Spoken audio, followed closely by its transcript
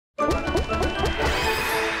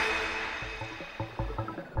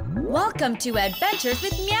Welcome to Adventures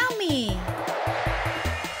with Miao Mi!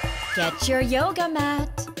 Get your yoga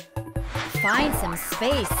mat. Find some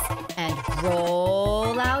space and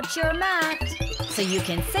roll out your mat so you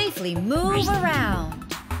can safely move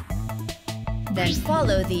around. Then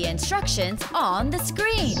follow the instructions on the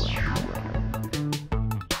screen.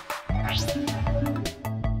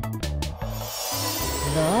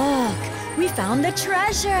 Look! We found the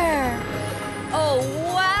treasure! Oh,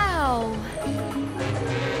 wow!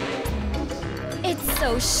 It's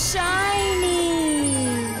so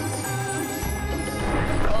shiny!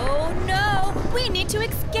 Oh no! We need to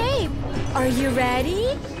escape! Are you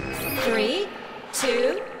ready? 3,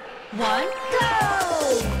 2, 1,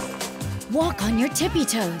 go! Walk on your tippy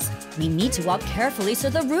toes. We need to walk carefully so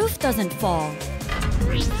the roof doesn't fall.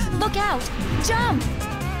 Look out! Jump!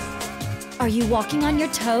 Are you walking on your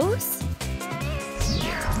toes?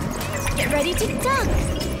 Get ready to duck!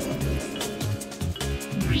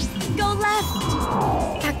 Go left!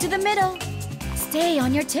 Back to the middle. Stay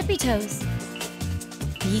on your tippy toes.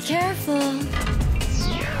 Be careful.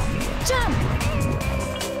 Jump!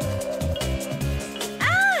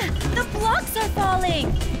 Ah! The blocks are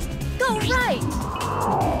falling! Go right!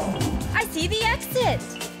 I see the exit!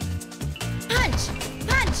 Punch!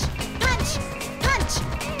 Punch! Punch! Punch!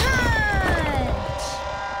 Punch!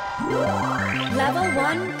 Level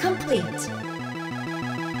 1 complete.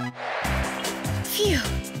 Phew!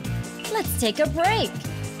 Let's take a break.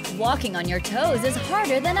 Walking on your toes is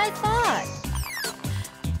harder than I thought.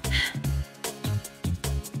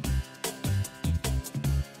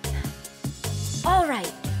 All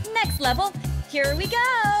right, next level. Here we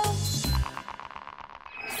go.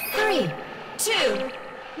 3, 2,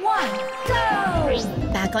 1, go!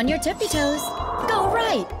 Back on your tippy toes. Go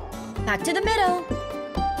right. Back to the middle.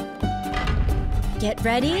 Get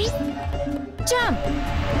ready. Jump.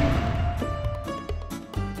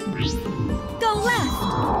 Go left.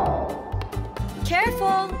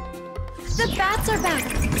 Careful. The bats are back.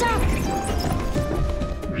 Duck.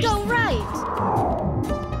 Go right.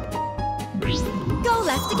 Go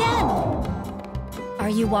left again. Are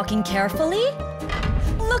you walking carefully?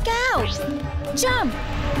 Look out. Jump.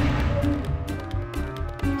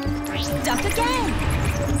 Duck again.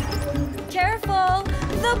 Careful.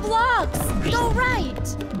 The blocks. Go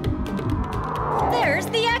right. There's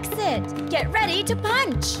the exit. Get ready to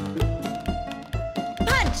punch.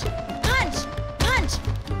 Punch! Punch! Punch!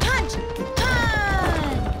 Punch!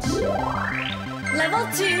 Punch! Level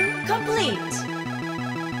 2 complete.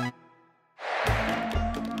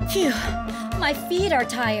 Phew! My feet are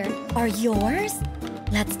tired. Are yours?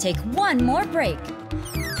 Let's take one more break.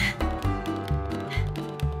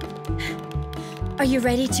 Are you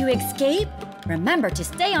ready to escape? Remember to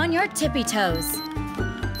stay on your tippy toes.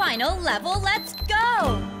 Final level, let's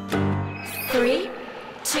go! 3,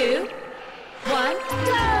 2, 1,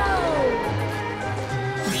 go!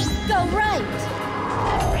 Go right!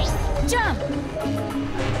 Jump!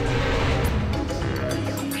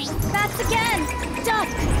 Bats again! Duck!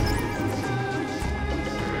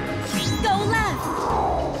 Go left!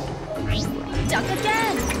 Duck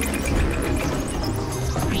again!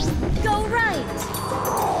 Go right!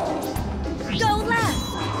 Go left!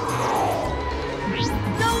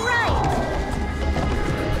 Go right!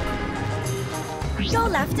 Go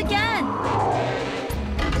left again!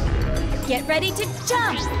 Get ready to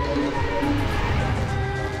jump!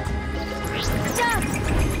 Jump!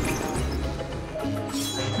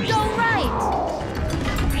 Go right!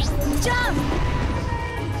 Jump!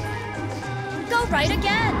 Go right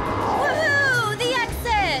again! Woohoo! The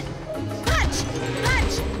exit! Punch!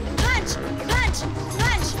 Punch! Punch! Punch!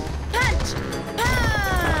 Punch! Punch!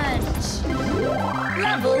 Punch!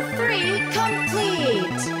 Level 3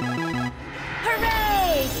 complete!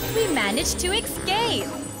 Hooray! We managed to escape!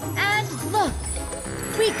 And look!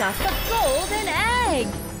 We got the golden egg!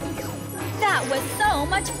 That was so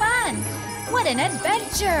much fun! What an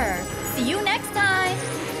adventure! See you next time!